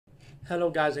Hello,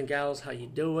 guys and gals. How you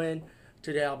doing?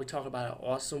 Today, I'll be talking about an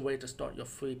awesome way to start your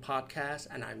free podcast,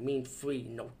 and I mean free.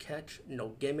 No catch, no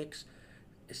gimmicks.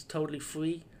 It's totally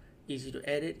free, easy to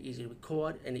edit, easy to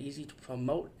record, and easy to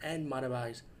promote and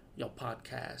monetize your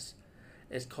podcast.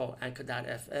 It's called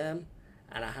Anchor.fm,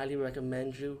 and I highly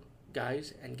recommend you,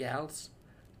 guys and gals,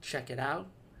 check it out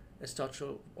and start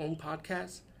your own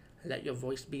podcast and let your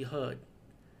voice be heard.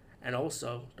 And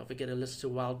also, don't forget to listen to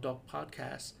Wild Dog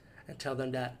Podcast and tell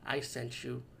them that I sent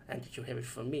you and that you hear it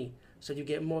from me. So you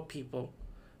get more people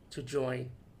to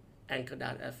join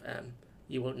Anchor.fm.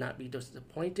 You will not be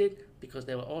disappointed because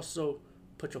they will also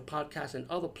put your podcast in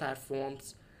other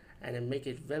platforms and then make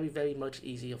it very, very much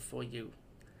easier for you.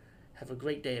 Have a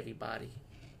great day, everybody.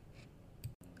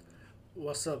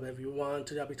 What's up, everyone?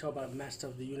 Today I'll be talking about Master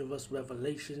of the Universe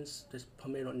Revelations. This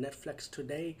premiered on Netflix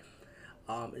today.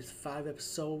 It's 5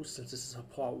 episodes since this is a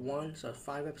part one, so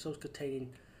 5 episodes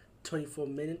containing 24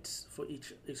 minutes for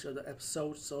each of the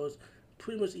episodes. So it's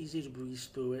pretty much easy to breeze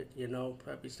through it.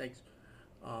 Probably it's like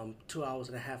 2 hours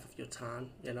and a half of your time.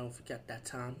 Forget that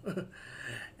time.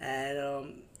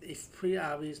 And it's pretty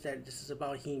obvious that this is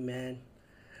about He-Man,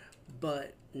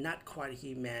 but not quite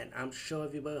He-Man. I'm sure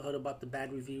everybody heard about the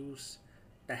bad reviews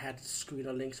that had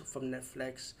screener links from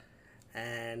Netflix,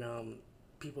 and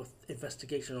people's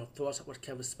investigation or thoughts of what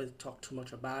Kevin Smith talked too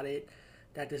much about it,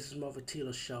 that this is more of a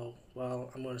Teela show.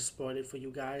 Well, I'm going to spoil it for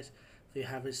you guys. If you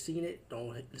haven't seen it,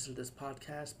 don't listen to this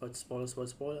podcast, but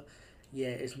spoiler. Yeah,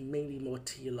 it's mainly more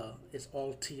Teela. It's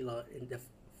all Teela in the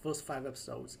first 5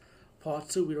 episodes. Part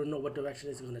 2, we don't know what direction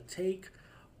it's going to take,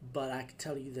 but I can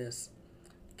tell you this.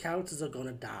 Characters are going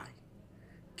to die.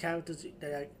 Characters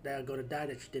that are going to die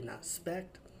that you did not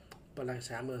expect, but like I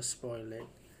said, I'm going to spoil it.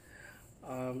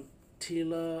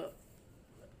 Teela,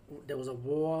 there was a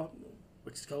war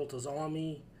with Skeletor's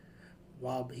army.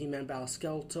 While He-Man battled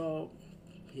Skeletor,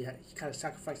 he kind of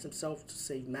sacrificed himself to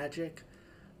save Magic.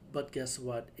 But guess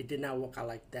what? It did not work out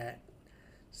like that.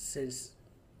 Since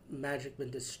Magic been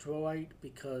destroyed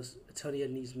because Eternia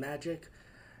needs Magic,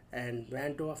 and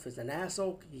Randolph is an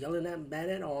asshole yelling at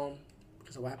Man-at-Arm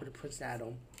because of what happened to Prince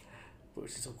Adam,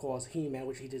 which is of course He-Man,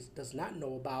 which he just does not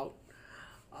know about.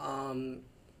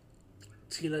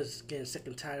 Teela's getting sick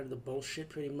and tired of the bullshit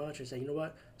pretty much and saying, you know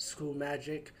what, screw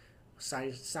magic,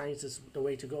 science is the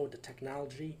way to go with the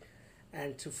technology.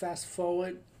 And to fast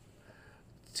forward,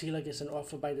 Teela gets an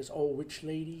offer by this old witch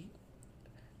lady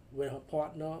with her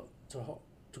partner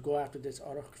to go after this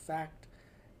artifact,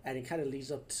 and it kind of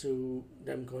leads up to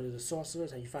them going to the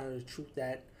sorcerers, and you find out the truth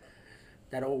that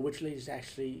that old witch lady is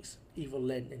actually Evil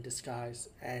Lyn in disguise,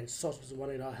 and sorcerers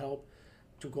wanted her help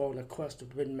to go on a quest to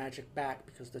bring magic back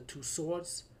because the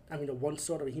one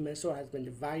sword of the He-Man sword has been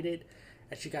divided,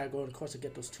 and she gotta go on a quest to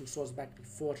get those two swords back to be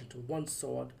forged into one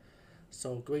sword,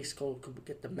 so Grayskull could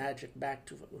get the magic back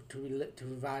to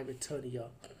revive Eternia.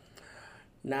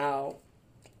 Now,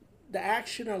 the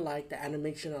action I like, the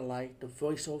animation I like, the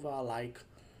voiceover I like.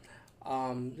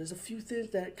 There's a few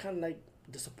things that kind of like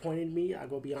disappointed me. I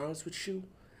gotta be honest with you,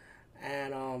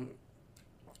 and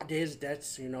there's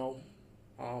that's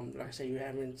like I say, you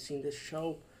haven't seen this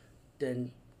show,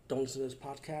 then don't listen to this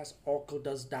podcast. Orko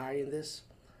does die in this.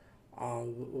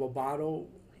 Roboto,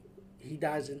 he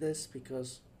dies in this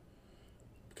because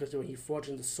when he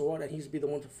forging the sword, and he's be the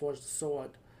one to forge the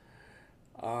sword,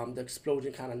 the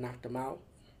explosion kind of knocked him out.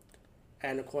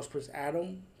 And of course, Prince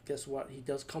Adam, guess what? He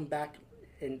does come back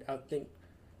in, I think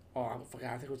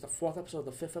it was the 4th episode,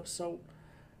 the 5th episode,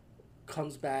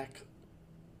 comes back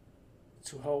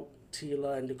to help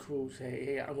Teela and the crew say,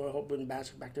 hey, I'm going to help bring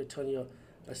Magic back to Eternia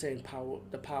by saying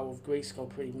the power of Grayskull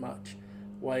pretty much.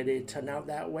 Well, it did turn out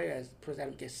that way as Prince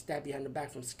Adam gets stabbed behind the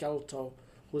back from Skeletor,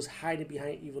 who's hiding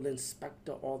behind Evil Lyn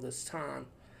Spectre all this time.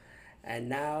 And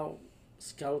now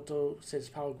Skeletor says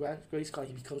power of Grayskull,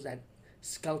 he becomes that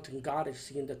skeleton god that you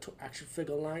see in the action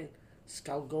figure line,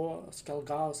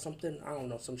 Skelgar or something, I don't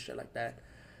know, some shit like that.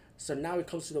 So now it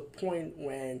comes to the point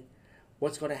when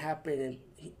what's going to happen in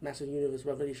Master of the Universe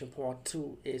Revelation Part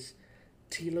 2 is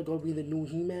Teela going to be the new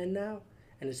He-Man now,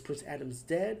 and is Prince Adam's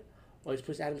dead, or is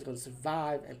Prince Adam's going to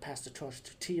survive and pass the torch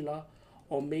to Teela,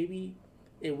 or maybe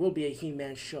it will be a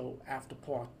He-Man show after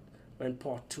when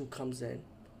Part 2 comes in.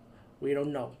 We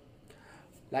don't know.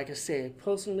 Like I said,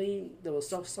 personally, there was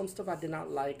some stuff I did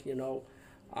not like,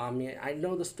 I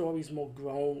know the story's more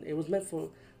grown. It was meant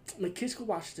for, kids could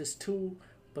watch this too,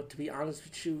 but to be honest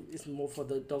with you, it's more for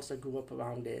the adults that grew up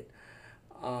around it.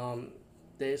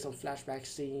 There's some flashback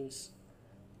scenes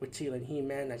with Teela and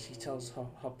He-Man that she tells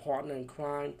her partner in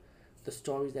crime the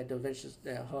stories that the adventures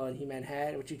that her and He-Man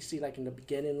had, which you can see like in the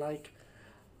beginning,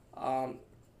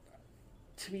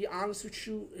 to be honest with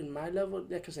you, in my level,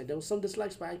 like I said, there was some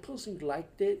dislikes, but I personally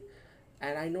liked it.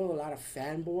 And I know a lot of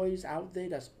fanboys out there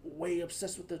that's way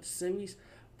obsessed with the series.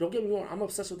 Don't get me wrong, I'm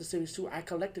obsessed with the series too. I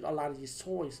collected a lot of these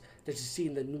toys that you see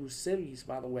in the new series,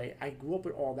 by the way. I grew up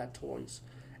with all that toys.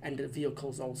 And the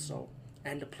vehicles also.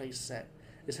 And the play set.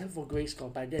 Except for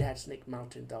Grayskull, but I did have Snake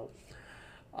Mountain though.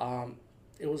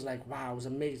 It was like, wow, it was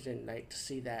amazing like to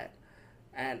see that.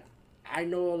 And I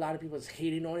know a lot of people is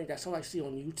hating on it. That's all I see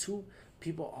on YouTube.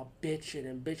 People are bitching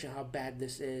and bitching how bad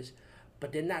this is.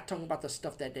 But they're not talking about the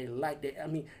stuff that they like. I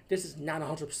mean, this is not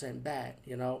 100% bad,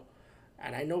 you know?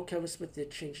 And I know Kevin Smith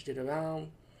did changed it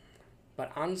around.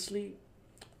 But honestly,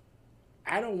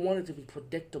 I don't want it to be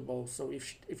predictable. So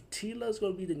if Teela's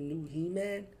going to be the new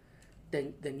He-Man,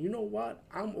 then you know what?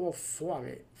 I'm all for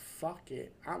it. Fuck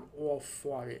it. I'm all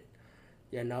for it,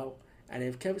 you know? And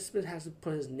if Kevin Smith has to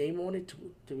put his name on it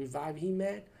to revive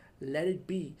He-Man, let it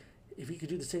be. If he could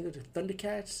do the same with the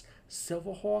Thundercats,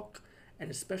 Silverhawk, and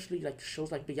especially like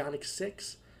shows like Bionic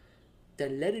 6,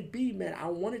 then let it be, man. I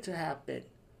want it to happen.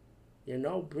 You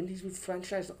know, bring these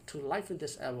franchises to life in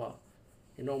this era.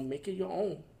 You know, make it your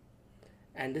own.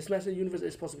 And this Master of the Universe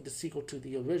is supposed to be the sequel to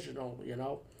the original, you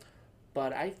know.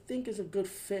 But I think it's a good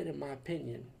fit in my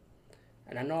opinion.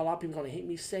 And I know a lot of people are going to hate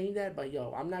me saying that, but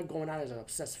yo, I'm not going out as an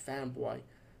obsessed fanboy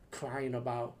crying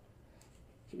about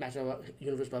Master of the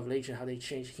Universe Revelation, how they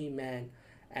changed He-Man.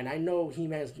 And I know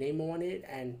He-Man's name on it,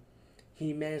 and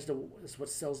He-Man is what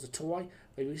sells the toy.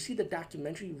 But if you see the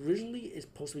documentary, originally it's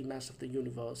supposed to be Master of the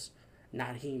Universe,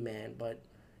 not He-Man. But,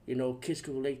 you know, kids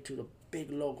can relate to the big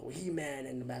logo, He-Man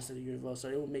and the Master of the Universe, so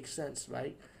it would make sense,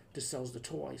 right, to sell the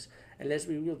toys. And let's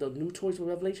be real, the new toys for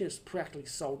Revelation is practically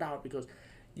sold out because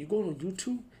you go on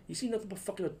YouTube, you see nothing but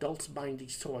fucking adults buying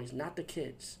these toys, not the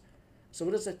kids. So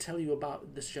what does that tell you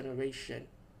about this generation?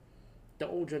 The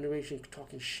old generation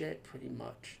talking shit, pretty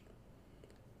much.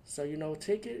 So, you know,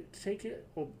 take it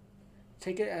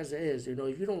as it is. You know,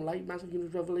 if you don't like Master of the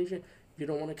Universe Revelation, if you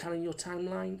don't want to count in your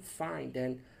timeline, fine.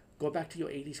 Then go back to your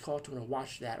 80s cartoon and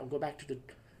watch that. Or go back to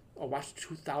watch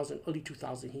the early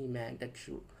 2000 He-Man that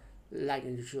you like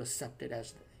and that you accepted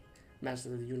as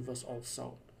Master of the Universe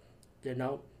also. You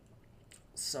know?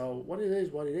 So, what it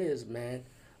is, man.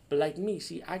 But like me,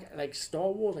 see, I like Star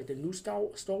Wars, like the new Star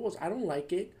Wars, I don't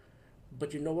like it.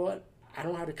 But you know what? I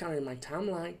don't have to count it in my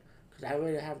timeline because I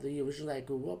already have the original that I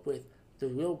grew up with, the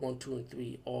real 1, 2, and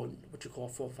 3, or what you call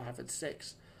 4, 5, and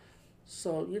 6.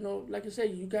 So, you know, like I say,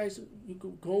 you guys, you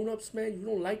grown-ups, man, you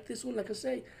don't like this one, like I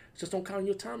say, just don't count in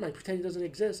your timeline. Pretend it doesn't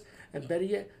exist. And better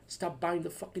yet, stop buying the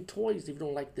fucking toys if you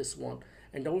don't like this one.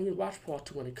 And don't even watch part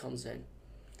 2 when it comes in.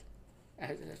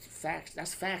 That's facts.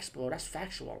 That's facts, bro. That's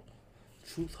factual.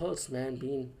 Truth hurts, man,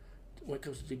 when it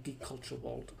comes to the geek culture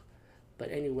world.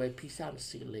 But anyway, peace out and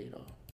see you later.